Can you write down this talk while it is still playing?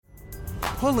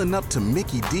Pulling up to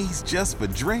Mickey D's just for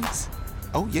drinks?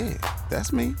 Oh yeah,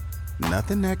 that's me.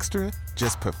 Nothing extra,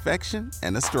 just perfection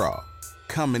and a straw.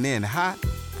 Coming in hot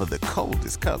for the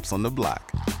coldest cups on the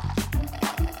block.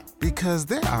 Because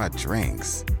there are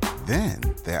drinks. Then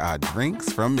there are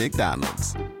drinks from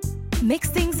McDonald's.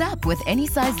 Mix things up with any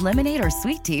size lemonade or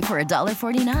sweet tea for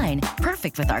 $1.49.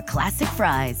 Perfect with our classic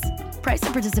fries. Price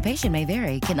and participation may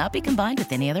vary. Cannot be combined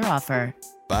with any other offer.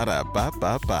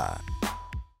 Ba-da-ba-ba-ba.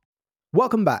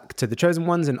 Welcome back to The Chosen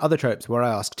Ones and Other Tropes, where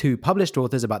I ask two published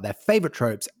authors about their favourite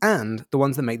tropes and the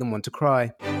ones that make them want to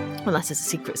cry. Unless it's a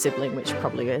secret sibling, which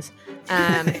probably is.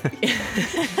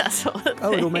 That sort of thing.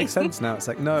 Oh, it all makes sense now. It's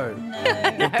like, no,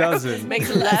 it doesn't.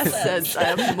 Makes less sense. I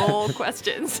have more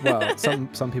questions. Well,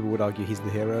 some people would argue he's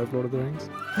the hero of Lord of the Rings.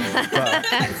 But...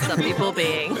 Some people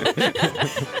being.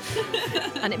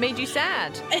 And it made you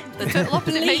sad. The total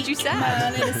opposite made you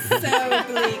sad. Man, it is so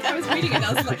bleak. I was reading it and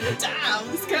I was like, damn,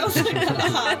 this girl's like got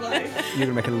a hard life. You're going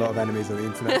to make a lot of enemies on the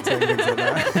internet saying things like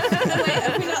that. Wait,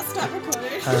 have we not stopped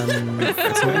recording? So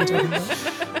what are we talking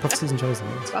about? Prophecies and Chosen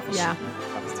Ones. Yeah.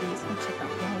 Prophecies. I'll check out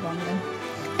the whole one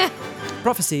then.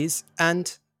 Prophecies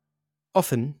and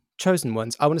often chosen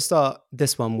ones. I want to start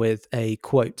this one with a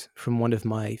quote from one of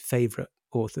my favourite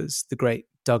authors, the great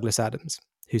Douglas Adams,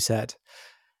 who said,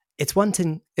 it's one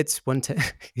thing,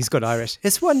 he's got Irish,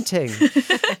 it's one thing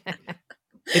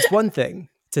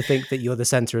to think that you're the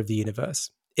centre of the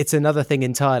universe. It's another thing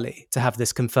entirely to have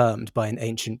this confirmed by an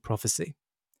ancient prophecy.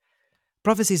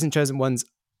 Prophecies and chosen ones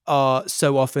are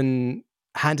so often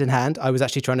hand in hand. I was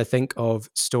actually trying to think of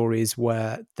stories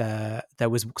where there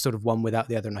was sort of one without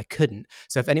the other and I couldn't.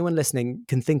 So if anyone listening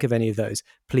can think of any of those,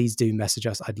 please do message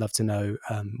us. I'd love to know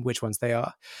which ones they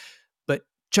are. But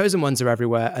chosen ones are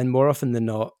everywhere, and more often than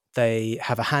not, they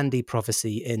have a handy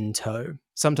prophecy in tow,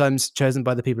 sometimes chosen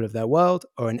by the people of their world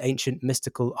or an ancient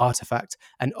mystical artifact,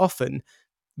 and often,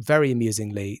 very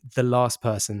amusingly, the last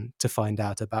person to find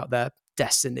out about their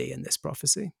destiny in this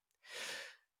prophecy.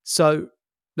 So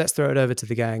let's throw it over to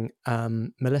the gang.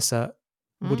 Melissa,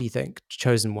 what do you think?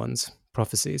 Chosen ones,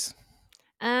 prophecies?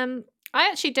 I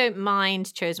actually don't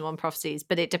mind chosen one prophecies,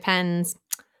 but it depends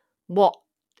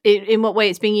in what way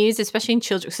it's being used, especially in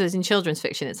children. Because in children's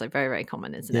fiction, it's like very, very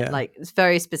common, isn't it? Like it's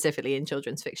very specifically in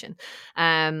children's fiction.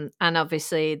 And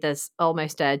obviously there's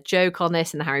almost a joke on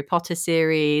this in the Harry Potter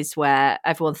series where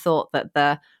everyone thought that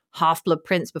the Half-Blood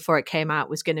Prince before it came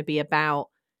out was going to be about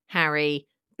Harry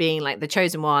being like the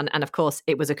chosen one, and of course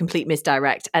it was a complete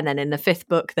misdirect. And then in the 5th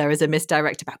book there is a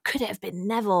misdirect about could it have been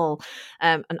Neville,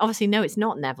 and obviously no, it's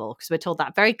not Neville, because we're told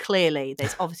that very clearly.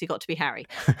 There's obviously got to be Harry.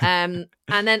 And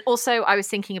then also I was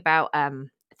thinking about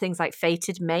things like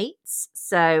fated mates.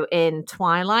 So in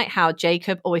Twilight, how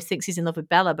Jacob always thinks he's in love with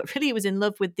Bella, but really he was in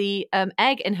love with the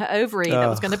egg in her ovary that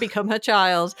was going to become her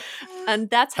child, and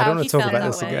that's how he felt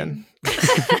that way. Again.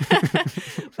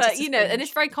 But you know, and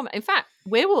it's very common. In fact,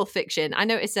 werewolf fiction, I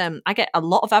notice I get a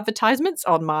lot of advertisements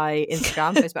on my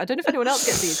Instagram, Facebook. I don't know if anyone else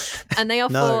gets these, and they are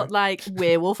for like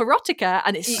werewolf erotica,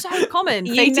 and it's so common.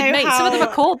 Fated mates, some of them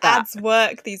are called that. Ads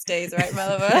work these days, right,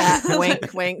 Melissa? Yeah,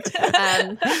 wink, wink.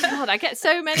 God, I get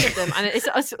so many of them, and it's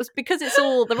because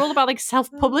they're all about like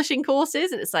self-publishing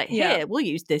courses, and it's like, here, we'll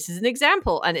use this as an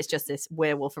example, and it's just this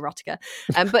werewolf erotica.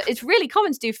 But it's really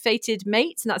common to do fated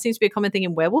mates, and that seems to be a common thing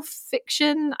in werewolf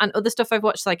fiction and other stuff I've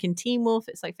watched, like in Teen Wolf,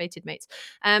 it's like fated mates.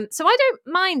 So I don't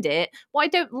mind it. What I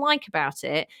don't like about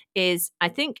it is I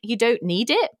think you don't need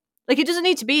it. Like, it doesn't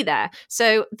need to be there.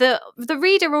 So the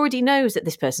reader already knows that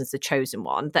this person's the chosen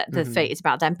one, that the fate is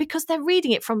about them, because they're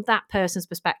reading it from that person's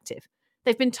perspective.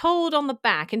 They've been told on the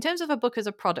back, in terms of a book as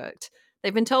a product,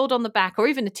 they've been told on the back, or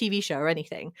even a TV show or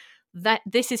anything, that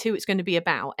this is who it's going to be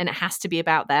about, and it has to be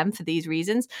about them for these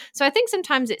reasons. So I think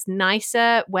sometimes it's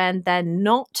nicer when they're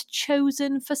not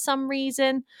chosen for some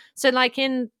reason. So like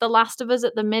in The Last of Us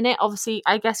at the minute, obviously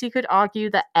I guess you could argue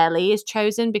that Ellie is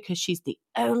chosen because she's the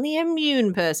only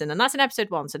immune person, and that's in episode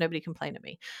 1, so nobody complain at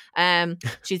me.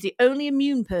 She's the only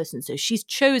immune person, so she's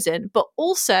chosen. But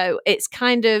also it's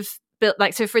kind of built,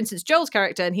 like, so for instance, Joel's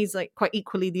character, and he's like quite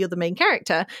equally the other main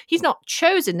character, he's not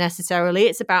chosen necessarily.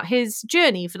 It's about his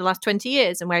journey for the last 20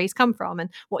 years and where he's come from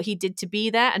and what he did to be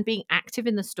there and being active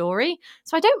in the story.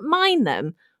 So I don't mind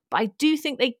them, but I do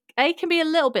think they A, can be a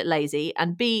little bit lazy,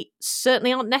 and B,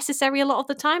 certainly aren't necessary a lot of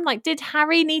the time. Like, did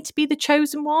Harry need to be the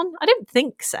chosen one? I don't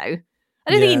think so. I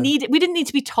don't think we didn't need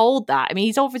to be told that. I mean,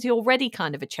 he's obviously already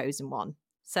kind of a chosen one.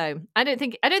 So I don't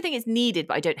think it's needed,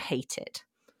 but I don't hate it.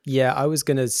 Yeah, I was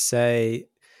going to say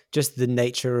just the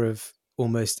nature of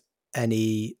almost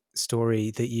any story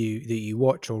that you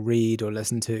watch or read or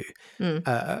listen to,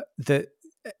 that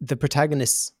the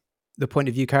protagonist, the point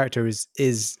of view character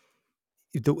is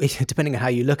depending on how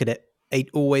you look at it,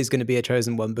 always going to be a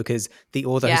chosen one because the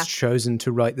author has chosen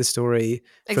to write the story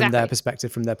from their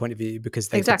perspective, from their point of view, because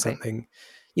they did something,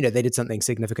 they did something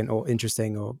significant or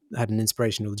interesting or had an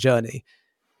inspirational journey.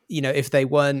 If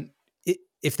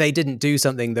they didn't do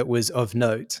something that was of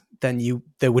note, then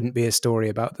there wouldn't be a story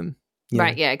about them.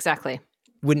 Right. Yeah, exactly.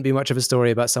 Wouldn't be much of a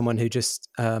story about someone who just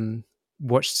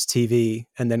watched TV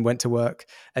and then went to work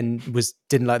and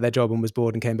didn't like their job and was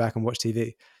bored and came back and watched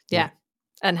TV. Yeah.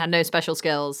 And had no special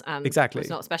skills and was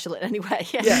not special in any way.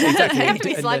 Yeah, exactly.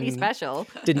 Definitely slightly special.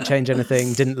 Didn't change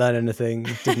anything, didn't learn anything,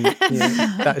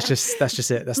 that's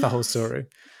just it. That's the whole story.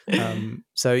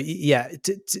 So yeah,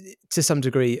 to some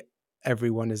degree,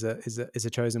 everyone is a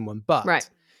chosen one. But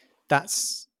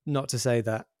that's not to say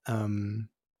that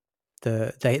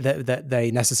that they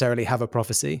necessarily have a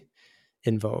prophecy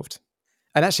involved.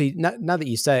 And actually, now that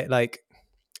you say it, like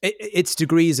it's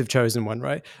degrees of chosen one,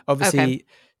 right? Obviously,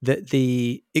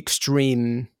 the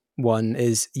extreme one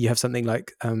is you have something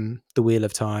like the Wheel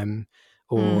of Time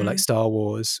or like Star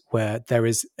Wars, where there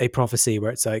is a prophecy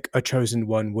where it's like a chosen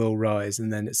one will rise,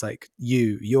 and then it's like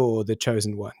you're the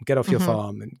chosen one. Get off your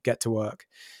farm and get to work.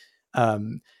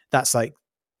 That's like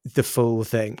the full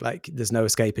thing. Like there's no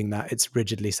escaping that. It's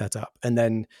rigidly set up. And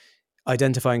then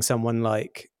identifying someone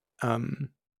like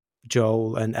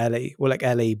Joel and Ellie, or like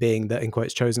Ellie being the in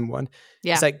quotes chosen one.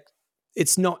 Yeah. It's like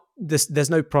it's not this, there's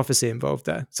no prophecy involved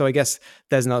there. So I guess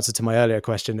there's an answer to my earlier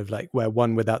question of like where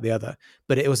one without the other.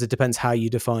 But it also depends how you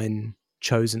define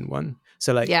chosen one.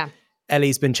 So like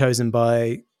Ellie's been chosen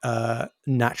by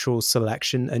natural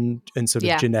selection and sort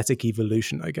of genetic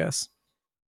evolution, I guess.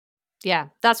 Yeah,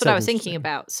 that's what I was thinking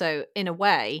about. So in a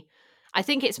way, I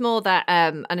think it's more that,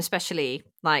 and especially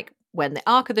like when the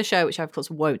arc of the show, which I of course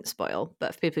won't spoil,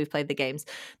 but for people who've played the games,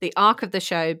 the arc of the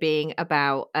show being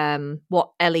about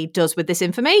what Ellie does with this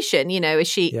information. Is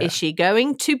she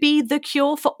going to be the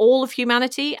cure for all of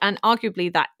humanity? And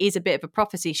arguably that is a bit of a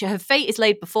prophecy. Her fate is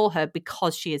laid before her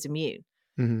because she is immune.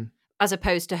 Mm-hmm. As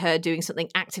opposed to her doing something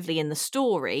actively in the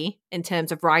story in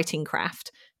terms of writing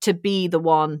craft to be the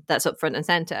one that's up front and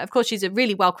center. Of course, she's a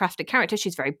really well-crafted character.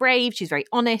 She's very brave. She's very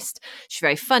honest. She's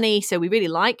very funny. So we really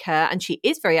like her. And she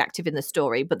is very active in the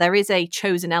story. But there is a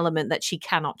chosen element that she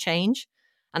cannot change.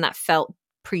 And that felt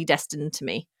predestined to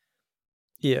me.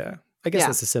 Yeah. I guess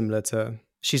that's similar to,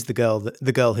 she's the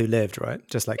girl who lived, right?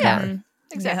 Just like Harry.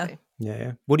 Exactly.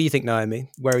 Yeah. What do you think,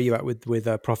 Naomi? Where are you at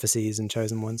with prophecies and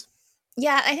chosen ones?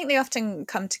 Yeah, I think they often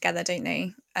come together, don't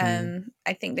they?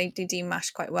 I think they do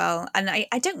mash quite well. And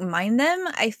I don't mind them.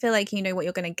 I feel like you know what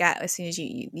you're going to get as soon as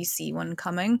you see one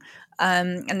coming.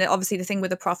 And obviously the thing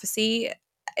with a prophecy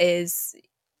is,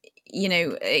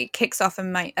 it kicks off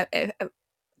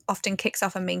often kicks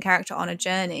off a main character on a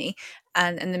journey.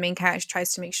 And the main character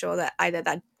tries to make sure that either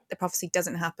that the prophecy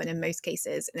doesn't happen in most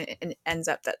cases. And it ends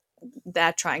up that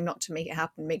they're trying not to make it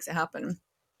happen, makes it happen.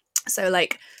 So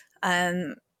like,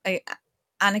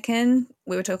 Anakin,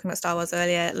 we were talking about Star Wars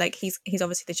earlier, like he's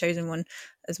obviously the chosen one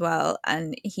as well,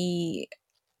 and he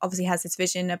obviously has this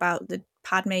vision about the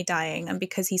Padme dying, and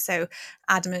because he's so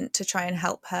adamant to try and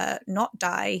help her not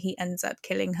die, he ends up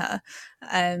killing her,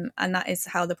 and that is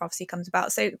how the prophecy comes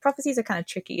about. So prophecies are kind of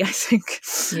tricky, I think.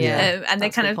 And they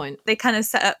kind of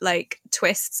set up like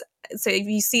twists. So if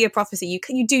you see a prophecy,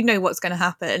 you do know what's going to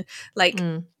happen. Like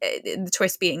the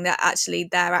twist being that actually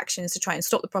their actions to try and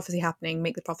stop the prophecy happening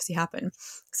make the prophecy happen.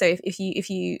 So if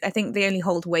you, I think they only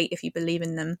hold weight if you believe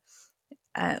in them.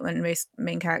 When most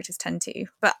main characters tend to.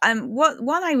 But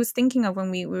what I was thinking of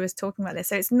when we were talking about this,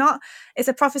 so it's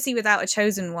a prophecy without a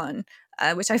chosen one,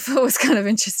 which I thought was kind of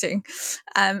interesting.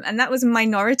 And that was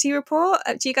Minority Report.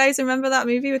 Do you guys remember that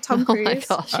movie with Tom Cruise?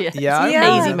 Oh my gosh, yes.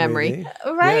 Yeah. Hazy memory.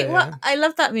 Right? Yeah. Well, I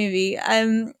love that movie.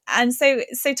 And so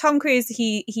Tom Cruise,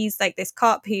 he's like this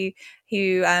cop who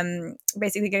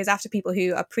basically goes after people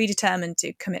who are predetermined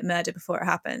to commit murder before it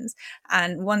happens.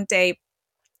 And one day,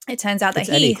 it turns out that it's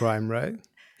any crime, right?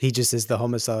 He just is the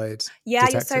homicide. Yeah,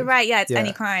 detective. You're so right. Yeah, it's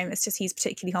any crime. It's just he's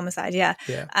particularly homicide. Yeah.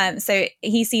 So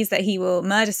he sees that he will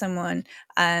murder someone,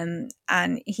 and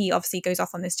he obviously goes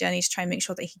off on this journey to try and make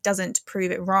sure that he doesn't prove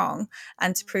it wrong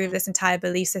and to prove this entire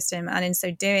belief system. And in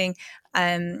so doing,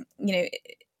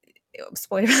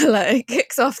 spoiler alert, it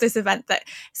kicks off this event that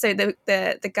so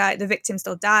the victim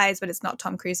still dies, but it's not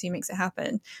Tom Cruise who makes it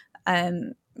happen.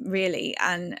 Really,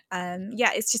 and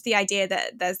it's just the idea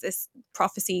that there's this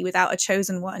prophecy without a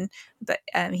chosen one, but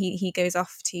he goes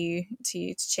off to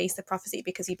chase the prophecy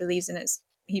because he believes in it.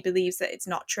 He believes that it's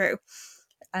not true.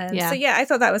 So I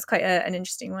thought that was quite an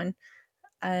interesting one.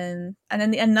 And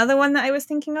then another one that I was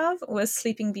thinking of was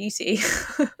Sleeping Beauty.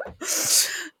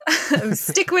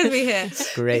 Stick with me here.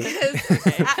 Great.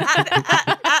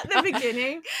 At the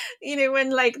beginning, when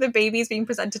like the baby's being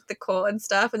presented to the court and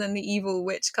stuff, and then the evil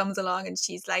witch comes along and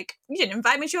she's like, "You didn't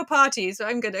invite me to your party, so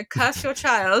I'm going to curse your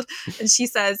child." And she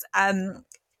says,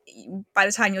 by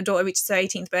the time your daughter reaches her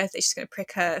 18th birthday, she's going to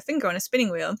prick her finger on a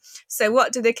spinning wheel. So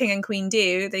what do the king and queen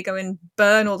do? They go and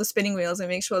burn all the spinning wheels and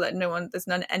make sure that there's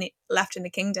none any left in the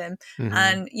kingdom. Mhm.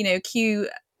 And cue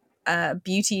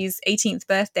Beauty's 18th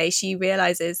birthday, she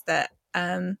realizes that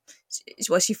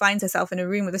she finds herself in a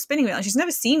room with a spinning wheel, and she's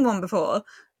never seen one before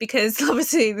because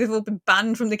obviously they've all been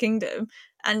banned from the kingdom.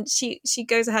 And she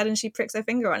goes ahead and she pricks her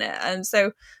finger on it. And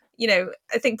so, I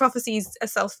think prophecies are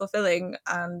self-fulfilling,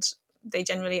 and they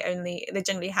generally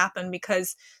happen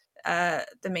because the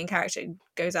main character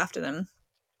goes after them.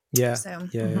 Yeah. So,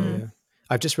 Yeah.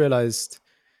 I've just realized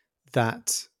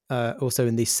that also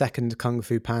in the second Kung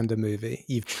Fu Panda movie,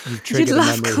 you've triggered a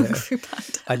memory Kung here. Fu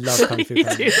Panda. I love Kung Fu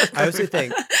Panda. I also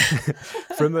think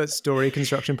from a story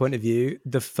construction point of view,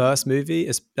 the first movie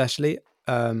especially,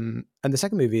 and the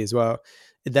second movie as well,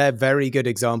 they're very good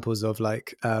examples of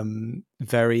like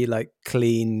very like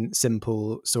clean,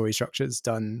 simple story structures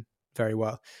done very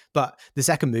well. But the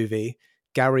second movie,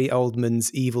 Gary Oldman's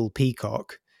evil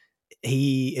peacock,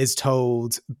 he is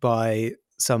told by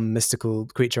some mystical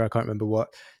creature, I can't remember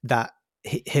what, that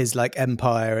his like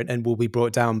empire and will be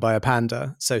brought down by a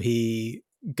panda. So he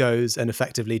goes and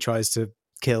effectively tries to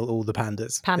kill all the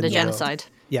pandas. Panda genocide.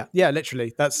 Yeah,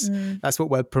 literally. That's what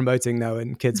we're promoting now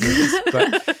in kids movies.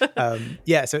 But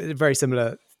so it's a very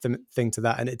similar thing to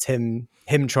that, and it's him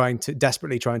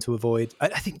desperately trying to avoid.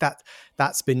 I think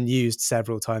that's been used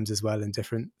several times as well in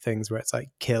different things where it's like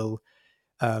kill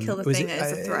the thing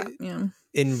as a threat. Yeah.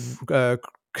 In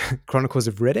Chronicles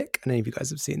of Riddick, I don't know if you guys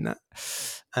have seen that.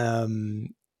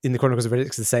 In the Chronicles of Riddick,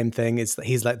 it's the same thing. It's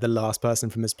he's like the last person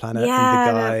from his planet, and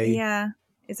the guy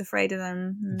is afraid of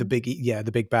them. The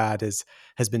big bad has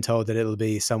been told that it'll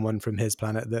be someone from his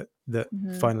planet that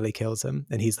finally kills him,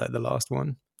 and he's like the last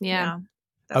one. Yeah.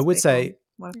 I would say,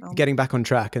 getting back on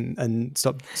track and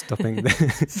stopping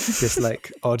this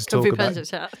like odd talk about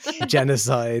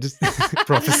genocide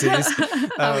prophecies.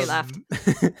 We laughed.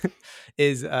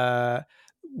 Is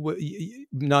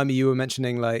Naomi, you were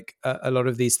mentioning like a lot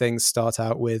of these things start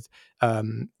out with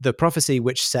the prophecy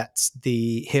which sets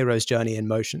the hero's journey in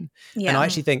motion. And I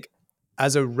actually think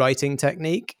as a writing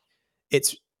technique,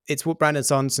 it's what Brandon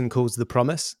Sanderson calls the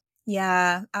promise.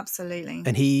 Yeah, absolutely.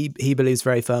 And he believes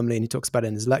very firmly, and he talks about it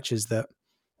in his lectures, that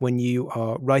when you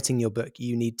are writing your book,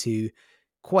 you need to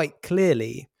quite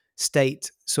clearly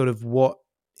state sort of what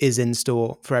is in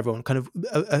store for everyone, kind of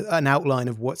an outline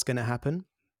of what's going to happen.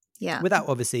 Yeah. Without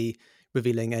obviously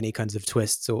revealing any kinds of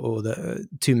twists or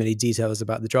too many details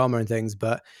about the drama and things.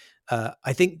 But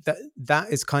I think that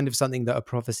is kind of something that a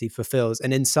prophecy fulfills.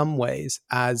 And in some ways,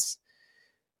 as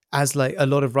like a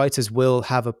lot of writers will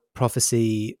have a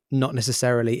prophecy, not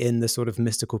necessarily in the sort of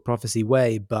mystical prophecy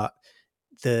way, but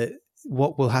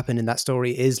what will happen in that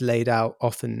story is laid out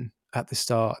often at the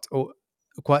start. Or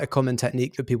quite a common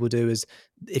technique that people do is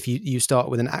if you start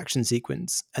with an action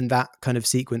sequence, and that kind of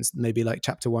sequence, maybe like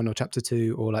chapter 1 or chapter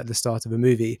 2 or like the start of a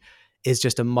movie, is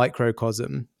just a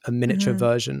microcosm, a miniature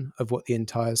version of what the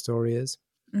entire story is.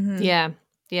 Yeah.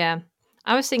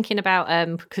 I was thinking about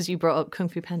because you brought up Kung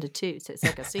Fu Panda 2, so it's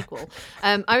like a sequel.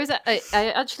 I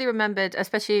actually remembered,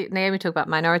 especially Naomi talk about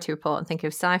Minority Report and think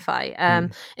of sci-fi.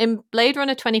 In Blade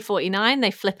Runner 2049,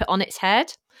 they flip it on its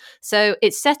head. So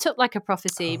it's set up like a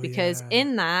prophecy because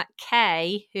in that,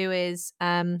 Kay, who is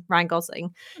Ryan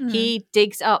Gosling, he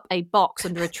digs up a box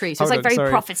under a tree. So it's like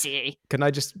very prophecy-y. Can I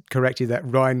just correct you that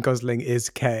Ryan Gosling is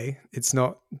Kay? It's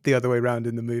not the other way around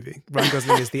in the movie. Ryan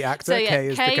Gosling is the actor, so, Kay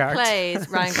is the character. Kay plays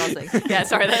Ryan Gosling. Yeah,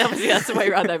 sorry, that's the way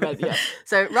around I meant, yeah.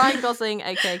 So Ryan Gosling,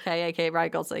 aka Kay, aka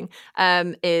Ryan Gosling,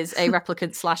 is a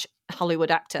replicant /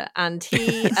 Hollywood actor, and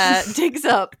he digs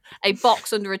up a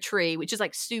box under a tree, which is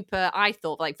like super, I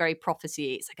thought, like very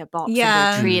prophecy. It's like a box under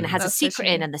a tree and it has a secret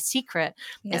in, and the secret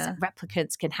is that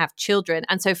replicants can have children.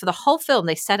 And so for the whole film,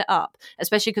 they set it up,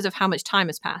 especially because of how much time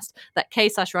has passed, that Kay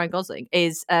 / Ryan Gosling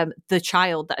is the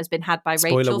child that has been had by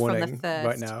Spoiler Rachel warning from the first.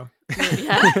 right now.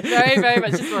 Yeah, very, very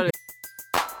much just wanted.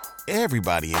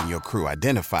 Everybody in your crew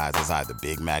identifies as either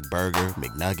Big Mac Burger,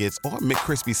 McNuggets, or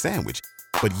McCrispy Sandwich.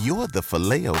 But you're the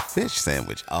Filet-O-Fish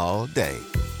Sandwich all day.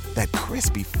 That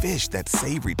crispy fish, that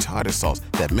savory tartar sauce,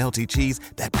 that melty cheese,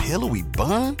 that pillowy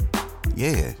bun.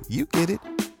 Yeah, you get it.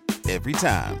 every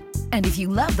time. And if you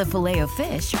love the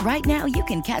Filet-O-Fish, right now you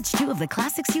can catch 2 of the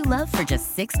classics you love for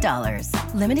just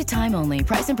 $6. Limited time only.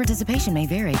 Price and participation may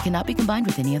vary. Cannot be combined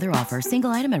with any other offer.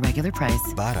 Single item at regular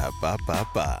price.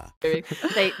 Ba-da-ba-ba-ba.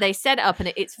 They set it up,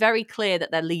 and it's very clear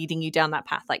that they're leading you down that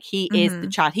path. Like, he is the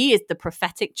child. He is the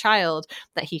prophetic child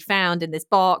that he found in this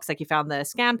box. Like, he found the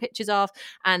scan pictures of,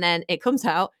 and then it comes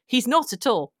out he's not at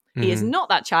all. He is not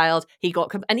that child. He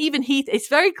got, and even he, it's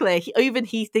very clear, even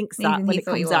he thinks that when it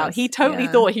comes out. He totally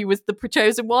thought he was the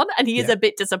chosen one, and he is a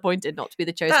bit disappointed not to be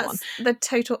the chosen one. That's the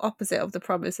total opposite of the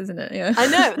promise, isn't it? Yeah. I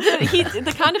know.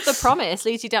 The kind of the promise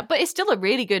leads you down, but it's still a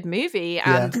really good movie,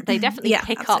 and they definitely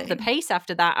pick up the pace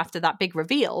after that big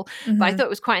reveal. But I thought it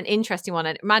was quite an interesting one,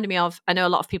 and it reminded me of, I know a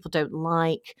lot of people don't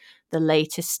like the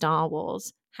latest Star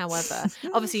Wars. However,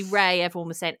 obviously Rey, everyone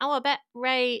was saying, I bet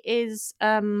Rey is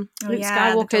Luke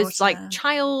Skywalker's like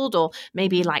child, or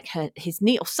maybe like his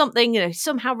niece or something,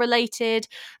 somehow related.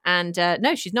 And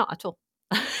no, she's not at all.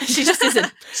 She just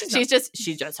isn't.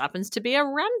 She just happens to be a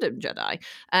random Jedi.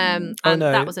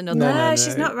 That was another one. No,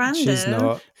 she's not random. She's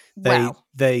not.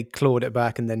 They clawed it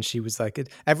back, and then she was like,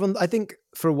 everyone, I think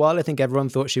for a while, everyone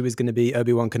thought she was going to be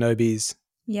Obi-Wan Kenobi's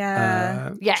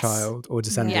child or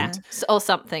descendant, or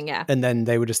something, and then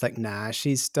they were just like, nah,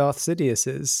 she's Darth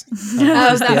Sidious's.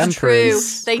 That's true.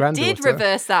 They did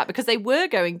reverse that, because they were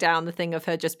going down the thing of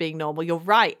her just being normal. You're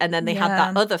right. And then they had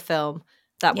that other film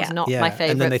that was not my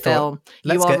favorite film.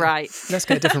 You are right. Let's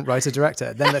get a different writer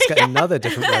director. Then let's get another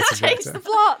different writer director. Change the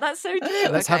plot. That's so true.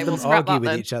 Let's have them argue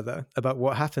with each other about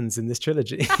what happens in this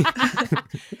trilogy.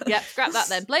 Yeah, scrap that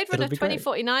then. Blade Runner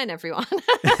 2049, everyone.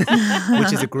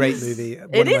 Which is a great movie.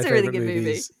 It is a really good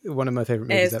movie. One of my favorite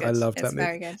movies. I loved that movie.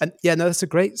 Very good. And that's a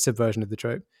great subversion of the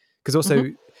trope, because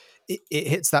also it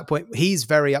hits that point. He's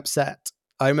very upset.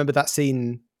 I remember that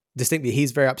scene distinctly.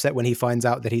 He's very upset when he finds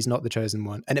out that he's not the chosen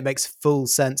one, and it makes full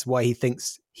sense why he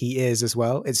thinks he is as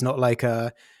well. It's not like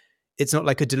a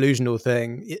delusional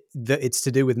thing. It's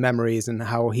to do with memories and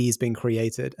how he's been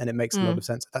created, and it makes a lot of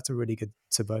sense. That's a really good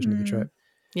subversion of the trope.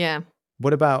 Yeah.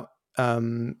 What about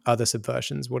other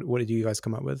subversions? What did you guys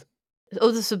come up with?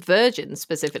 The subversions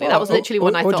specifically. That was literally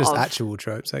one I thought of. Or just actual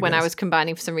tropes, when I was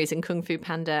combining, for some reason, Kung Fu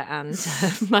Panda and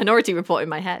Minority Report in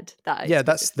my head.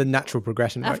 That's the natural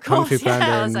progression, right? Course, Kung Fu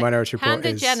Panda and Minority Report Panda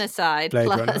is genocide Blade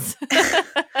plus.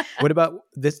 What about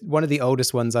this? One of the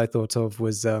oldest ones I thought of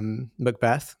was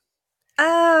Macbeth.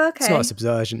 Oh, okay. It's not a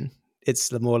subversion. It's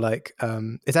more like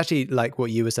it's actually like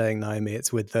what you were saying, Naomi.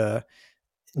 It's with the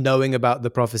knowing about the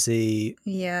prophecy.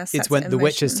 Yeah, it's when the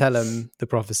witches tell him the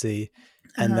prophecy,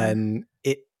 and then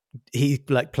he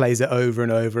like plays it over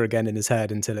and over again in his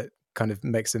head until it kind of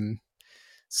makes him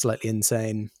slightly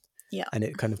insane. Yeah, and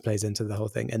it kind of plays into the whole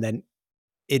thing, and then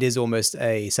it is almost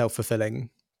a self-fulfilling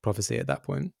prophecy at that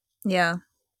point. Yeah.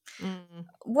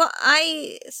 What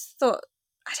I thought,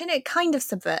 I don't know, it kind of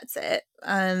subverts it.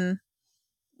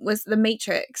 Was the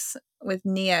Matrix with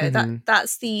Neo.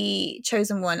 That's the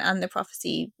chosen one and the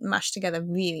prophecy mashed together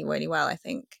really, really well, I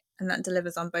think. And that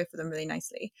delivers on both of them really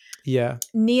nicely. Yeah.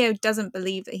 Neo doesn't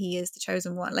believe that he is the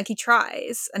chosen one. Like, he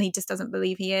tries and he just doesn't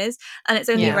believe he is. And it's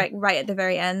only right at the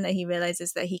very end that he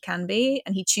realizes that he can be,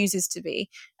 and he chooses to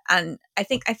be. And I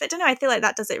feel like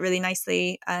that does it really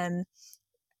nicely.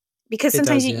 Because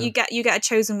sometimes you get a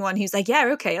chosen one who's like, yeah,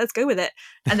 okay, let's go with it,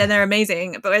 and then they're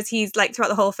amazing. But as he's like throughout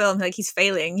the whole film, like, he's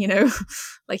failing,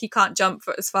 like he can't jump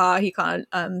as far, he can't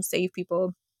save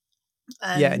people.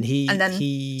 And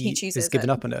he chooses given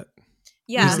up on it.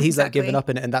 Yeah, he's like given up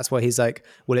on it, and that's why he's like,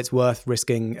 well, it's worth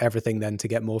risking everything then to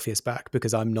get Morpheus back,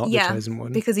 because I'm not the chosen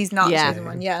one. Because he's not the chosen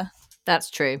one. Yeah, that's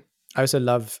true. I also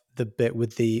love the bit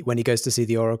with when he goes to see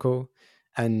the Oracle.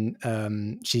 And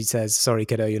she says, sorry,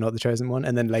 kiddo, you're not the chosen one.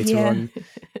 And then later on,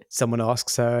 someone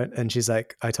asks her, and she's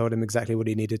like, I told him exactly what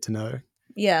he needed to know.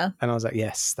 Yeah. And I was like,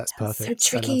 yes, that's perfect. So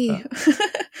tricky.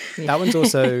 That one's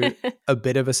also a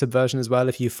bit of a subversion as well.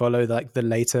 If you follow like the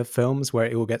later films where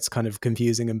it all gets kind of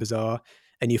confusing and bizarre,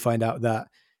 and you find out that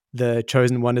the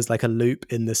chosen one is like a loop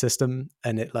in the system,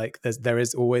 and it like there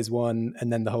is always one,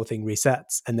 and then the whole thing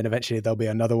resets, and then eventually there'll be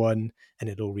another one, and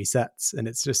it all resets, and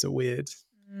it's just a weird.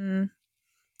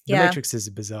 The Matrix is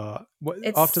bizarre.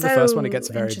 After the first one, it gets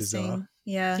very bizarre.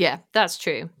 Yeah, that's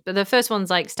true. But the first one's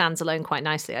like stands alone quite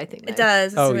nicely, I think. It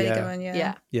does. It's a really good one.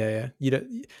 Yeah.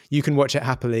 You can watch it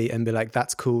happily and be like,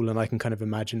 "That's cool," and I can kind of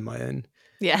imagine my own.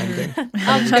 Yeah,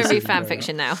 I'll go read fan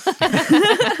fiction now.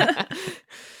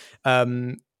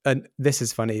 And this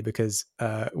is funny because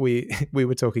we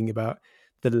were talking about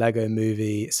the Lego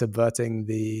movie subverting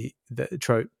the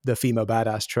trope, the female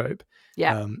badass trope.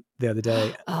 Yeah. The other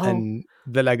day, and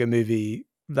the Lego movie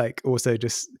like also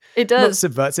just It not does.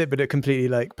 subverts it, but it completely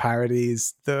like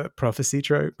parodies the prophecy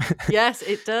trope. Yes,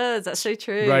 it does. That's so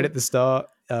true. Right at the start.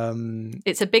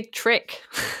 It's a big trick.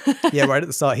 Yeah, right at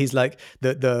the start, he's like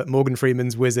the Morgan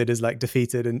Freeman's wizard is like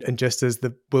defeated, and just as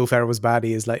the Will Ferrell's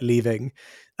baddie is like leaving,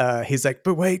 he's like,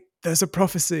 but wait, there's a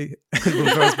prophecy. And Will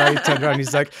Ferrell's baddie turned around,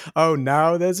 he's like, oh,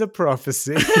 now there's a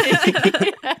prophecy.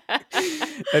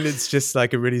 And it's just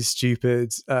like a really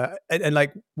stupid and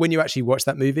like when you actually watch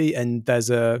that movie, and there's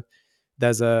a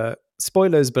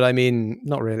spoilers, but I mean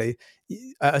not really,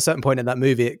 at a certain point in that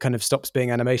movie it kind of stops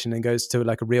being animation and goes to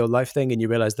like a real life thing, and you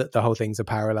realize that the whole thing's a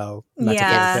parallel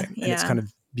metaphor thing, and it's kind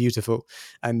of beautiful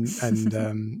and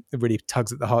it really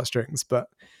tugs at the heartstrings. But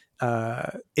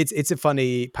it's a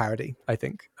funny parody, I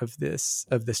think, of this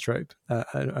trope,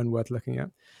 and worth looking at.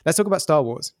 Let's talk about Star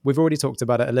Wars. We've already talked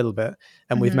about it a little bit,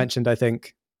 and we've mentioned, I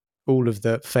think, all of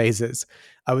the phases.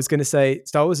 I was going to say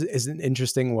Star Wars is an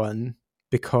interesting one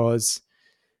because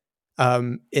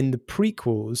in the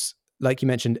prequels, like you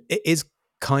mentioned, it is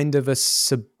kind of a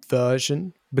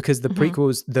subversion, because the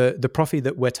prequels, the prophecy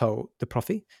that we're told, the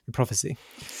prophecy.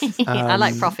 I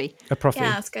like prophy. A prophecy.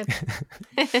 Yeah, that's good.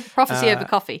 Prophecy over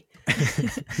coffee.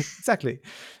 Exactly.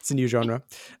 It's a new genre.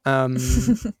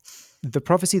 The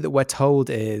prophecy that we're told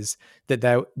is that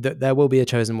there will be a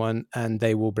chosen one, and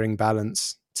they will bring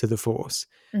balance to the Force.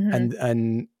 And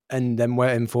then we're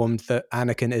informed that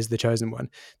Anakin is the chosen one.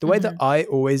 The way that I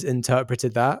always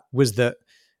interpreted that was that,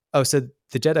 so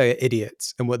the Jedi are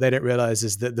idiots, and what they don't realize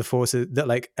is that the Force is, that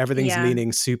like everything's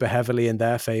leaning super heavily in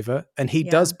their favor, and he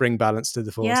does bring balance to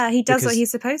the Force. Yeah, he does what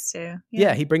he's supposed to.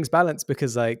 Yeah, he brings balance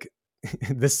because like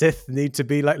the Sith need to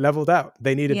be like leveled out.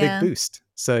 They need a big boost.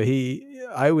 So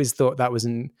I always thought that was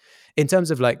in terms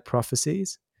of like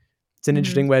prophecies, it's an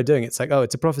interesting way of doing it. It's like, oh,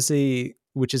 it's a prophecy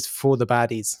which is for the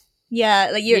baddies. Yeah,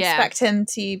 like you expect him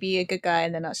to be a good guy,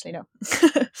 and then actually no.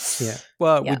 Yeah.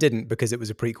 Well, we didn't, because it was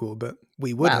a prequel, but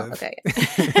we would have. Okay.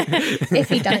 If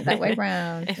he'd done it that way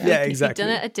round. Yeah, exactly. If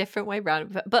he'd done it a different way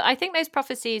round. But I think those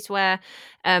prophecies where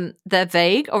they're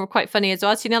vague or quite funny as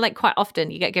well. So, like quite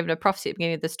often you get given a prophecy at the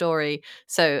beginning of the story.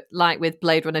 So like with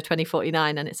Blade Runner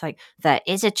 2049, and it's like, there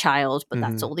is a child, but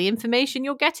that's all the information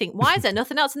you're getting. Why is there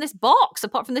nothing else in this box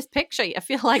apart from this picture? I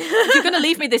feel like if you're going to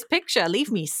leave me this picture,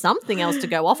 leave me something else to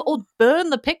go off, or burn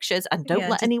the pictures and don't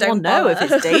let anyone know if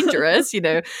it's dangerous,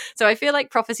 So I feel like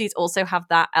prophecies also have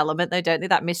that element, though, don't they?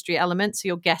 That mystery element. So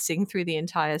you're guessing through the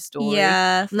entire story.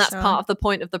 Yeah. And that's part of the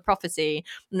point of the prophecy.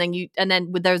 And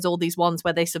then there's all these ones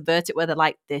where they subvert it, where they're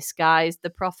like, this guy's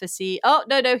the prophecy. Oh,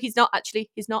 no, he's not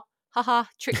actually. He's not. Haha,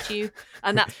 tricked you.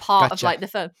 And that's part of like the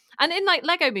fun. And in like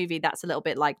Lego Movie, that's a little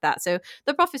bit like that. So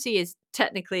the prophecy is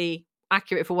technically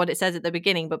accurate for what it says at the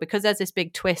beginning, but because there's this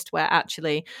big twist where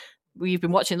actually we've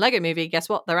been watching Lego Movie, guess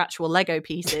what? They're actual Lego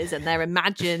pieces, and they're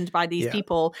imagined by these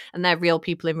people, and they're real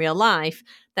people in real life.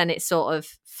 Then it sort of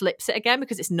flips it again,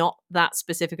 because it's not that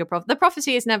specific a prophecy. The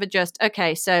prophecy is never just,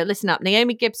 okay, so listen up,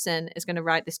 Naomi Gibson is going to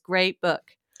write this great book.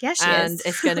 Yeah, she and is.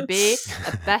 It's going to be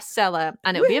a bestseller,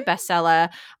 and it'll be a bestseller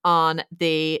on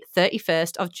the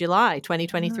 31st of July,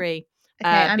 2023.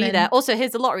 Okay, be there. Also,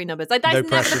 here's the lottery numbers. Like, that's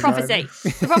never the prophecy.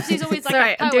 The prophecy is always like,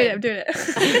 sorry, a poem. I'm doing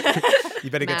it. You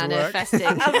better get to work. Manifesting.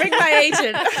 I'll bring my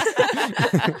agent.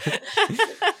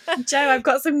 Joe, I've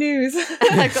got some news.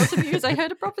 I've got some news. I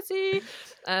heard a prophecy.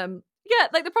 Yeah,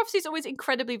 like the prophecy is always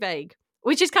incredibly vague,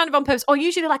 which is kind of on purpose, or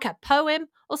usually like a poem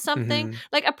or something.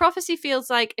 Like a prophecy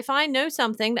feels like, if I know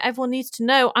something that everyone needs to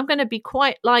know, I'm going to be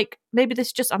quite like, maybe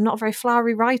this just, I'm not a very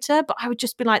flowery writer, but I would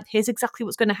just be like, here's exactly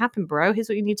what's going to happen, bro. Here's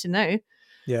what you need to know.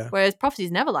 Yeah. Whereas prophecy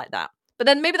is never like that. But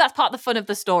then maybe that's part of the fun of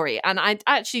the story. And I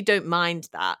actually don't mind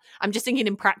that. I'm just thinking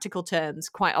in practical terms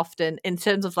quite often, in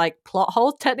terms of like plot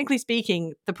holes. Technically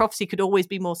speaking, the prophecy could always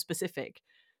be more specific,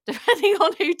 depending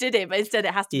on who did it. But instead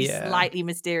it has to be slightly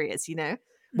mysterious,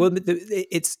 Well,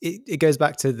 it goes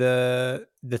back to the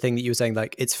thing that you were saying,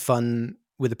 like it's fun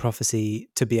with a prophecy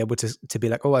to be able to be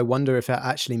like, oh, I wonder if it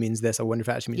actually means this. I wonder if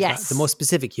it actually means that. The more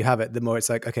specific you have it, the more it's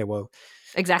like, okay, well,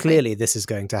 clearly this is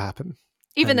going to happen.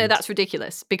 Even though that's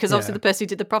ridiculous, because obviously the person who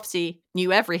did the prophecy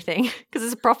knew everything, because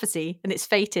it's a prophecy and it's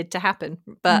fated to happen,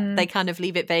 but they kind of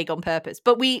leave it vague on purpose.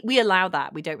 But we allow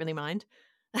that. We don't really mind.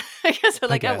 Because we're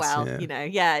like,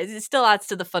 it still adds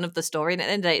to the fun of the story. And at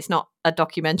the end of the day, it's not a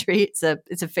documentary; it's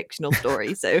a fictional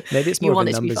story. So maybe it's more of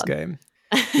a numbers game.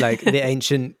 Like the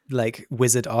ancient like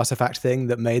wizard artifact thing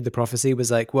that made the prophecy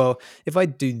was like, well, if I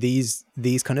do these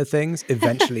kind of things,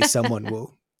 eventually someone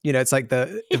will. It's like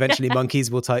eventually monkeys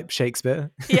will type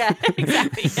Shakespeare. Yeah,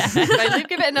 exactly. Yeah. If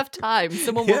give it enough time,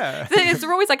 someone will.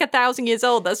 They're always like 1,000 years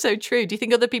old. That's so true. Do you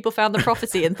think other people found the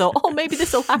prophecy and thought, oh, maybe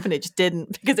this will happen? It just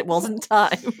didn't, because it wasn't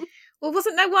time. Well,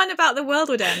 wasn't there one about the world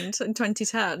would end in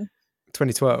 2010?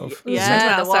 2012.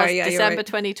 Yeah, there was. Sorry, yeah, December right.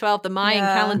 2012, the Mayan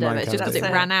calendar. Mayan It's just because it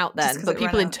calendar. ran out then, Just 'cause but it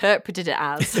people ran out. interpreted it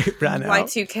as It ran out.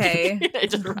 Y2K. it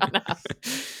just ran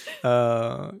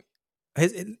out.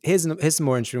 Here's some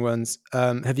more interesting ones.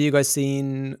 Have you guys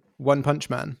seen One Punch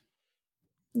Man?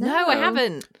 No, I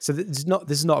haven't. So this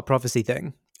is not a prophecy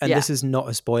thing, and Yeah. this is not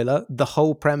a spoiler. The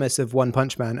whole premise of One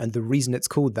Punch Man and the reason it's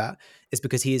called that is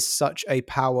because he is such a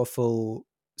powerful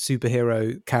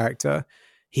superhero character.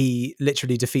 He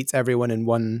literally defeats everyone in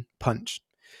one punch.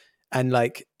 And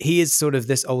like he is sort of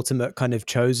this ultimate kind of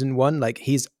chosen one, like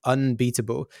he's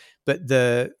unbeatable. But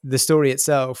the story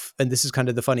itself, and this is kind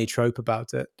of the funny trope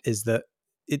about it, is that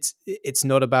it's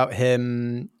not about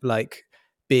him like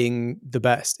being the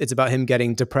best. It's about him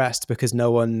getting depressed because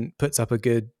no one puts up a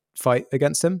good fight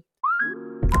against him.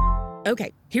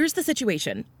 Okay, here's the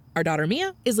situation. Our daughter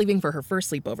Mia is leaving for her first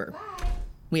sleepover.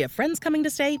 We have friends coming to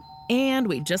stay, and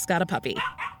we just got a puppy.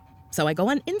 So I go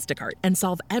on Instacart and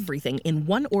solve everything in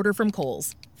one order from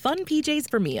Kohl's. Fun PJs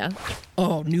for Mia.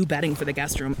 Oh, new bedding for the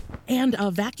guest room. And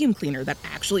a vacuum cleaner that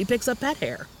actually picks up pet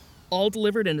hair. All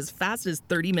delivered in as fast as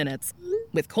 30 minutes.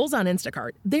 With Kohl's on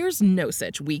Instacart, there's no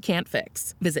such we can't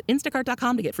fix. Visit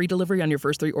instacart.com to get free delivery on your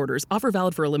first 3 orders. Offer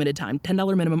valid for a limited time.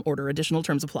 $10 minimum order. Additional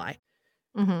terms apply.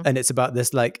 Mm-hmm. And it's about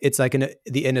this, like, it's like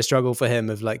the inner struggle for him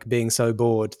of like being so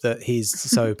bored that he's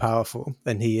so powerful,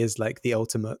 and he is like the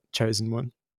ultimate chosen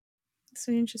one. It's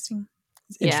really interesting.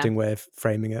 Interesting way of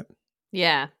framing it.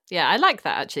 Yeah, I like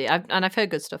that actually. I've heard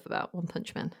good stuff about One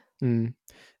Punch Man. Mm.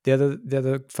 The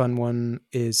other fun one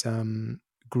is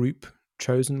group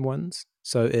chosen ones.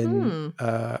 So in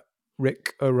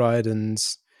Rick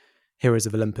O'Riordan's Heroes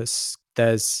of Olympus,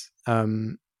 there's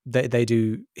they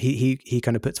do he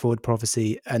kind of puts forward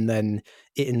prophecy, and then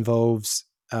it involves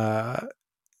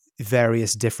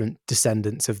various different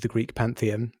descendants of the Greek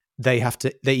pantheon. They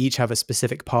each have a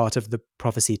specific part of the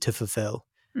prophecy to fulfill.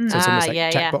 So it's almost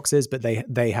like check boxes, but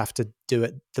they have to do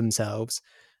it themselves,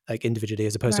 like individually,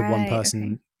 as opposed to one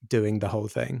person doing the whole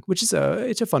thing, which is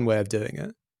it's a fun way of doing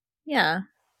it. Yeah.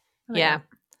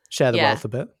 Share the wealth a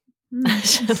bit.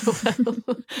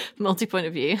 Multi-point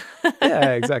of view.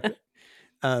 Yeah, exactly.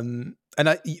 And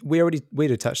we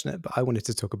had touched on it, but I wanted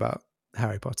to talk about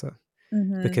Harry Potter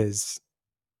because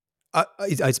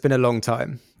it's been a long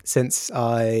time since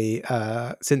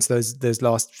those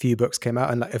last few books came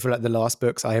out, and like for like the last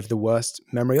books I have the worst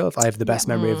memory of. I have the best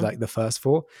memory of like the first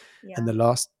 4, and the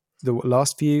last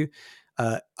few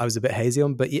I was a bit hazy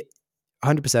on, but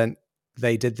 100%.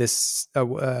 They did this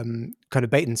kind of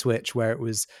bait and switch where it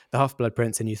was the Half-Blood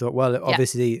Prince, and you thought, well,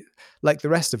 obviously, like the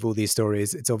rest of all these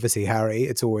stories, it's obviously Harry.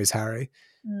 It's always Harry.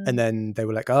 And then they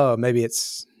were like, oh, maybe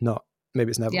it's not. Maybe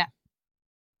it's Neville. Yeah.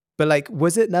 But like,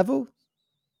 was it Neville?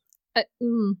 So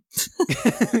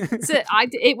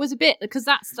it was a bit, because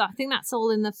I think that's all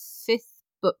in the 5th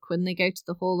book when they go to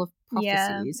the Hall of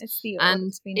Prophecies,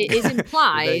 and it is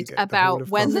implied about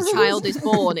when the child is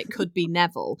born it could be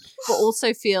Neville, but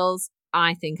also feels,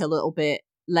 I think, a little bit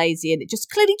lazy, and it just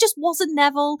clearly just wasn't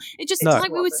Neville. It just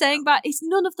like we were saying about, it's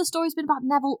none of the story's been about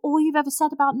Neville. All you've ever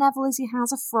said about Neville is he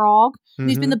has a frog.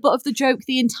 He's been the butt of the joke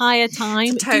the entire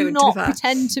time. Do not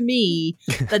pretend to me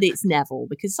that it's Neville,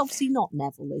 because it's obviously not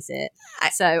Neville, is it?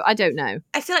 So I don't know.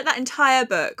 I feel like that entire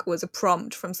book was a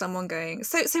prompt from someone going,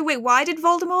 so wait, why did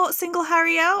Voldemort single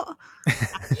Harry out?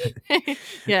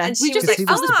 Yeah, and we just like,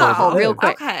 real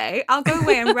quick. Okay, I'll go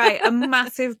away and write a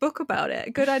massive book about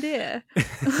it. Good idea.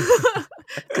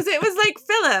 Because it was like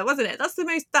filler, wasn't it? That's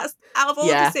out of all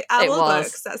the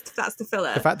books, that's the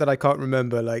filler. The fact that I can't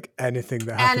remember like anything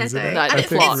that happens in it. And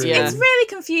it's really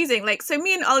confusing. Like, so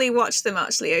me and Ollie watched them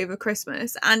actually over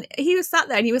Christmas, and he was sat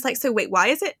there and he was like, so wait, why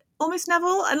is it almost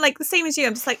Neville? And like the same as you,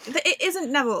 I'm just like, it isn't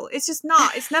Neville. It's just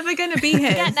not. It's never going to be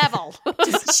him. Get Neville.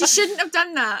 She shouldn't have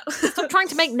done that. Stop trying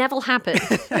to make Neville happen.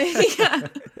 Yeah.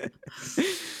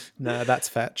 No, that's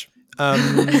fetch.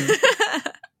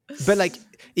 But like,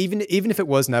 even if it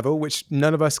was Neville, which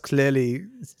none of us clearly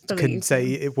can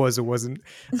say it was or wasn't,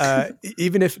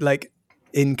 even if like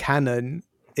in canon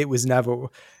it was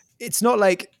Neville, it's not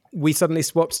like we suddenly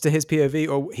swapped to his POV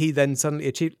or he then suddenly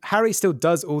achieved. Harry still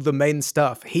does all the main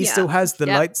stuff. He still has the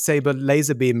lightsaber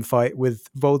laser beam fight with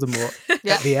Voldemort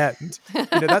at the end. You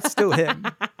know, that's still him.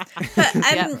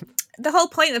 But the whole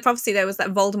point of the prophecy though was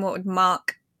that Voldemort would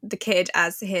mark the kid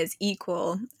as his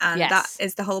equal, and that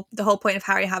is the whole point of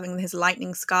Harry having his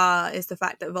lightning scar, is the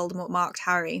fact that Voldemort marked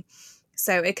Harry.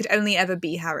 So it could only ever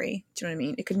be Harry. Do you know what I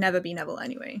mean? It could never be Neville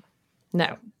anyway.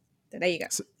 No. So there you go.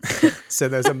 So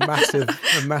there's a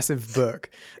massive book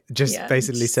just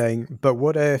basically saying, but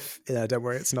what if, don't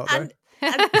worry, it's not there.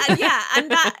 And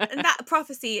and that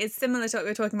prophecy is similar to what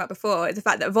we were talking about before. It's the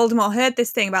fact that Voldemort heard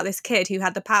this thing about this kid who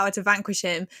had the power to vanquish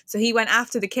him, so he went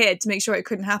after the kid to make sure it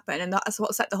couldn't happen, and that's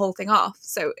what set the whole thing off.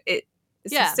 So it's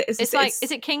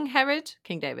is it King Herod?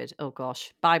 King David? Oh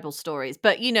gosh, Bible stories.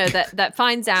 But that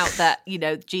finds out that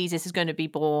Jesus is going to be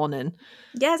born, and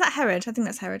is that Herod? I think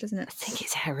that's Herod, isn't it? I think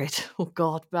it's Herod. Oh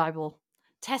God, Bible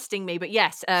testing me, but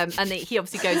yes, and he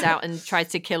obviously goes out and tries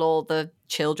to kill all the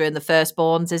children, the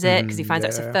firstborns, is it? Because he finds out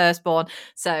it's a firstborn.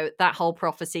 So that whole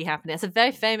prophecy happening. It's a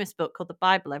very famous book called the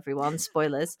Bible. Everyone,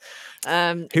 spoilers. Who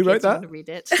wrote that? Want to read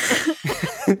it?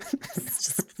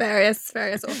 Just various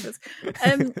authors.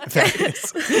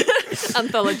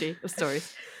 Anthology of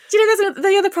stories. Do you know there's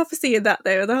the other prophecy in that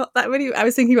though? That really I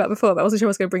was thinking about before, but I wasn't sure I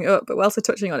was going to bring it up. But we're also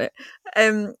touching on it.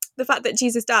 The fact that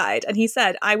Jesus died and he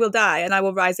said, "I will die and I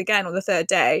will rise again on the third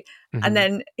day," and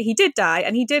then he did die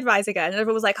and he did rise again, and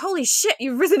everyone was like, "Holy shit,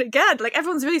 you've risen again!" Like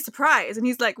everyone's really surprised, and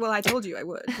he's like, "Well, I told you I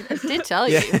would." I did tell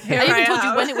you. I even told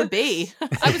you when it would be.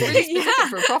 I was really specific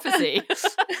for a prophecy.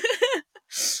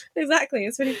 Exactly,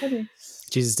 it's really funny.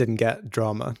 Jesus didn't get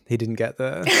drama. He didn't get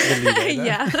the leeway there.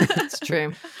 Yeah, it's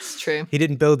true. It's true. He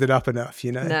didn't build it up enough,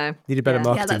 No. Needed better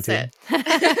marketing team.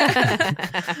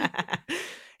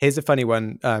 Here's a funny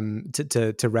one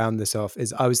to round this off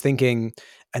is I was thinking,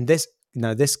 and this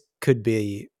could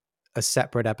be a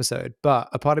separate episode, but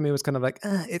a part of me was kind of like,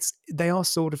 they are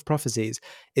sort of prophecies,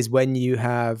 is when you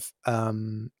have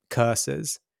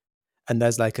curses and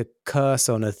there's like a curse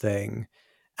on a thing.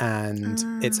 And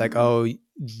it's like,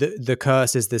 the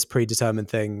curse is this predetermined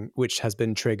thing which has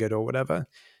been triggered or whatever,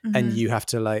 and you have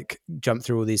to like jump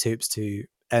through all these hoops to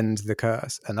end the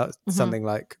curse. And that's something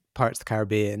like Pirates of the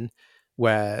Caribbean,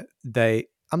 where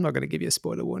I'm not going to give you a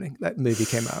spoiler warning. That movie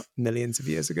came out millions of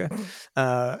years ago,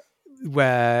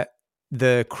 where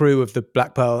the crew of the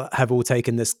Black Pearl have all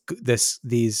taken this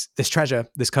treasure,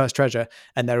 this cursed treasure,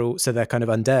 and they're kind of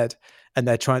undead, and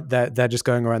they're just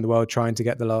going around the world trying to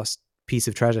get the last piece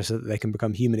of treasure so that they can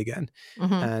become human again.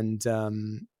 And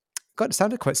God, it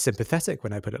sounded quite sympathetic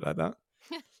when I put it like that.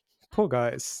 Poor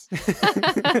guys.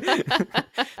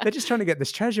 They're just trying to get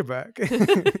this treasure back.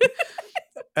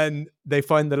 And they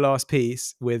find the last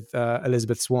piece with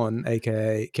Elizabeth Swann,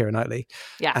 aka Keira Knightley.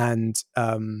 Yeah. And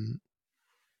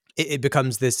it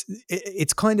becomes this,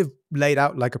 it's kind of laid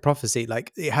out like a prophecy.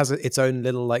 Like it has its own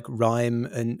little like rhyme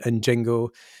and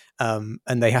jingle. And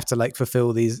they have to like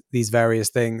fulfill these various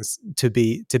things to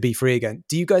be free again.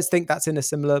 Do you guys think that's in a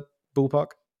similar ballpark?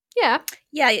 Yeah.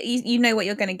 You know what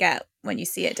you're going to get when you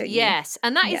see it, don't you? Yes,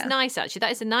 and that is nice. Actually,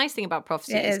 that is a nice thing about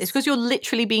prophecies. It's because you're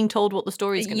literally being told what the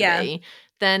story is going to be.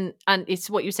 And it's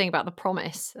what you're saying about the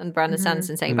promise, and Brandon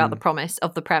Sanderson saying about the promise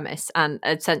of the premise, and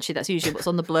essentially that's usually what's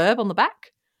on the blurb on the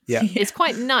back. Yeah. It's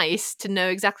quite nice to know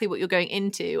exactly what you're going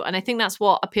into. And I think that's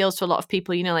what appeals to a lot of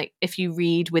people, like if you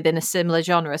read within a similar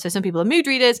genre. So some people are mood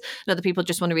readers and other people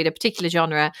just want to read a particular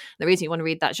genre. The reason you want to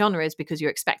read that genre is because you're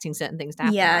expecting certain things to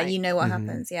happen. Yeah, right? you know what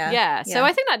happens. Yeah. Yeah. So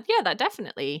I think that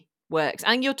definitely works.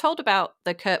 And you're told about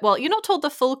the curse. Well, you're not told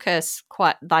the full curse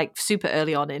quite like super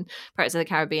early on in Pirates of the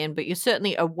Caribbean, but you're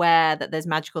certainly aware that there's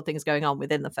magical things going on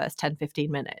within the first 10-15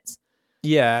 minutes.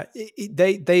 Yeah,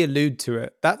 they allude to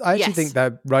it. That I actually think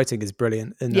their writing is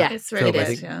brilliant in that it's really film.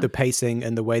 good. I think the pacing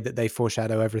and the way that they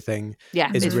foreshadow everything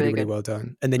is it's really really well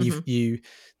done. And then you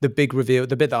the big reveal,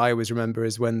 the bit that I always remember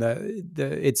is when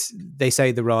they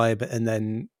say the rhyme and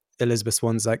then Elizabeth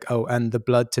Swann's like, "Oh, and the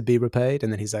blood to be repaid,"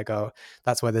 and then he's like, "Oh,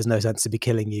 that's why there's no sense to be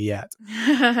killing you yet."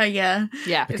 yeah,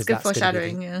 because it's good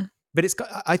foreshadowing. Yeah. But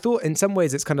I thought in some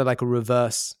ways it's kind of like a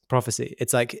reverse prophecy.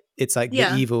 It's like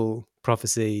the evil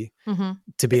prophecy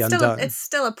to be undone. It's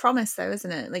still a promise though,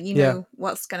 isn't it? Like, you know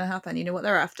what's going to happen. You know what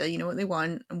they're after. You know what they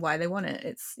want and why they want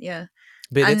it.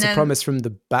 But it's a promise from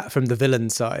the villain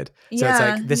side. So it's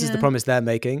like, this is the promise they're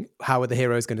making. How are the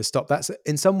heroes going to stop that? So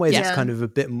in some ways it's kind of a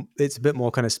bit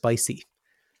more kind of spicy.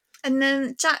 And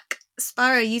then Jack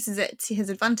Sparrow uses it to his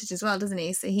advantage as well, doesn't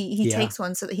he? So he takes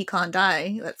one so that he can't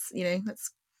die. That's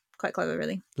quite clever,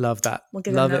 really. Love that. We'll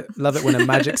give love it. Love it when a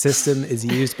magic system is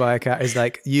used by a character, is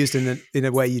like used in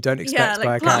a way you don't expect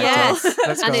by a character.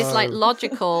 Yes. And it's like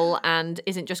logical and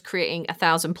isn't just creating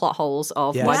 1,000 plot holes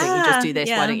of why don't you just do this,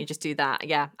 why don't you just do that?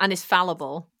 Yeah. And it's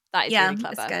fallible. That is really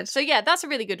clever. Good. So that's a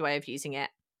really good way of using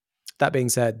it. That being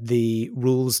said, the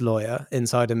rules lawyer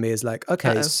inside of me is like,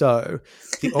 okay, so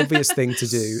the obvious thing to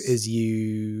do is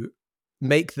you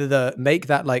make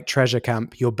that like treasure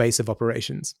camp your base of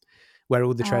operations, where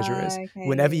all the treasure is. Okay.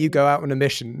 Whenever you go out on a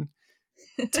mission,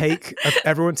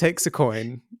 everyone takes a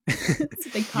coin.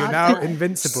 You're now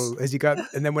invincible as you go,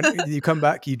 and then when you come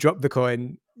back, you drop the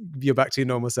coin. You're back to your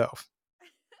normal self.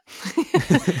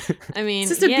 I mean,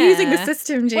 it's just abusing the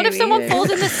system, Jamie. What if someone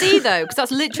falls in the sea, though? Because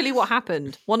that's literally what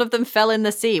happened. One of them fell in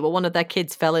the sea. Well, one of their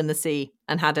kids fell in the sea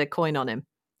and had a coin on him.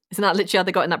 Isn't that literally how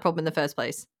they got in that problem in the first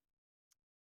place?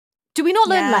 Do we not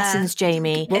learn lessons,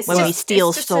 Jamie, when we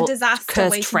steal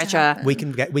cursed treasure? We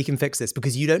can fix this,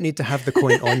 because you don't need to have the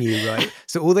coin on you, right?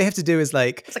 So all they have to do is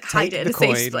take the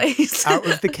coin out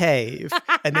of the cave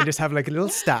and then just have like a little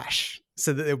stash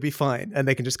so that they'll be fine, and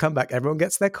they can just come back. Everyone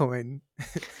gets their coin.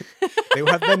 They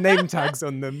will have their name tags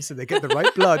on them, so they get the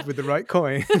right blood with the right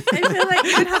coin. I feel like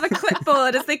you could have a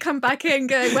clipboard as they come back in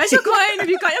going, where's your coin? Have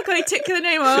you got your coin? Tick your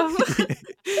name off.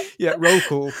 Yeah, roll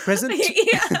call. Present.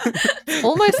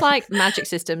 Almost like magic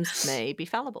systems may be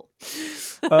fallible.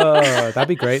 Oh, that'd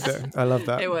be great though. I love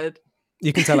that. It would.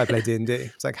 You can tell I play D&D.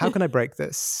 It's like, how can I break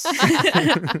this?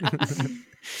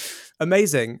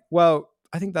 Amazing. Well,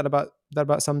 I think that about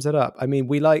sums it up. I mean,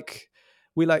 we like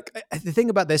the thing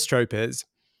about this trope is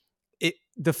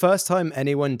the first time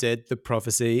anyone did the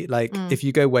prophecy, if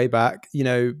you go way back,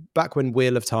 back when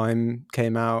Wheel of Time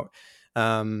came out,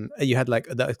 you had like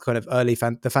the kind of early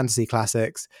the fantasy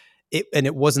classics, and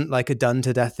it wasn't like a done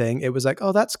to death thing. It was like,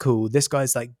 oh, that's cool. This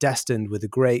guy's like destined with a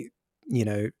great,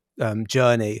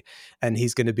 journey, and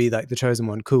he's going to be like the chosen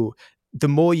one. Cool. The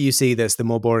more you see this, the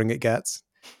more boring it gets.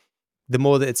 The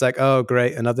more that it's like, oh,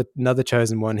 great, another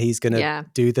chosen one. He's going to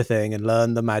do the thing and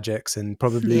learn the magics and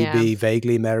probably be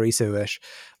vaguely Mary Sueish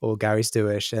or Gary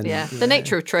Stewish. And the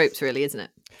nature of tropes, really, isn't it?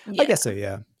 I guess so,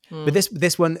 yeah. But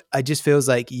this one, I just feels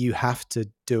like you have to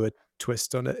do a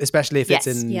twist on it, especially if it's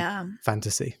in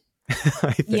fantasy.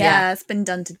 It's been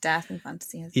done to death in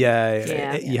fantasy. You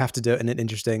have to do it in an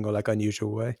interesting or like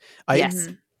unusual way. I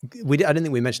don't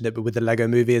think we mentioned it, but with the Lego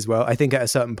movie as well, I think at a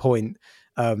certain point,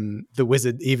 the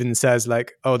wizard even says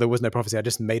like, oh, there was no prophecy, I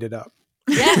just made it up.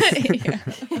 He's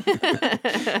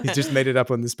just made it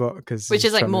up on the spot, which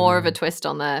is like more of a twist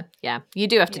on the you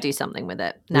do have to do something with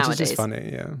it nowadays, which is just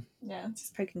funny. It's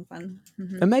just poking fun.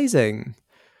 Amazing.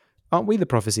 Aren't we the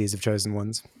prophecies of chosen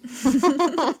ones?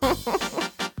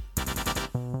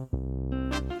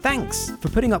 Thanks for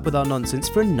putting up with our nonsense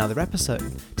for another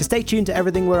episode. To stay tuned to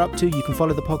everything we're up to, you can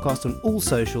follow the podcast on all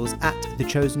socials at The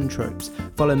Chosen Tropes.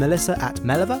 Follow Melissa at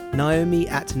Meleva, Naomi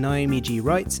at Naomi G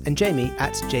Writes, and Jamie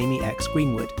at Jamie X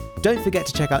Greenwood. Don't forget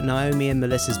to check out Naomi and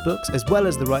Melissa's books, as well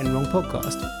as the Right and Wrong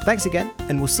podcast. Thanks again,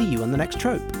 and we'll see you on the next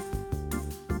trope.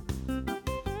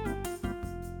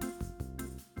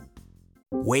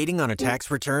 Waiting on a tax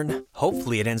return?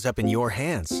 Hopefully it ends up in your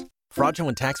hands.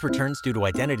 Fraudulent tax returns due to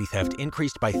identity theft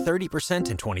increased by 30%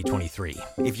 in 2023.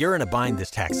 If you're in a bind this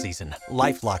tax season,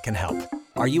 LifeLock can help.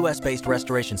 Our U.S.-based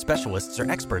restoration specialists are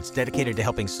experts dedicated to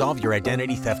helping solve your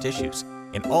identity theft issues.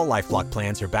 And all LifeLock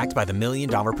plans are backed by the $1 Million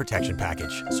Protection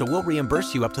Package. So we'll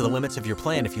reimburse you up to the limits of your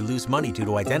plan if you lose money due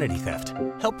to identity theft.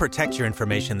 Help protect your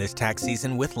information this tax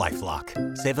season with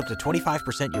LifeLock. Save up to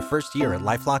 25% your first year at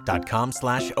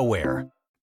LifeLock.com/aware.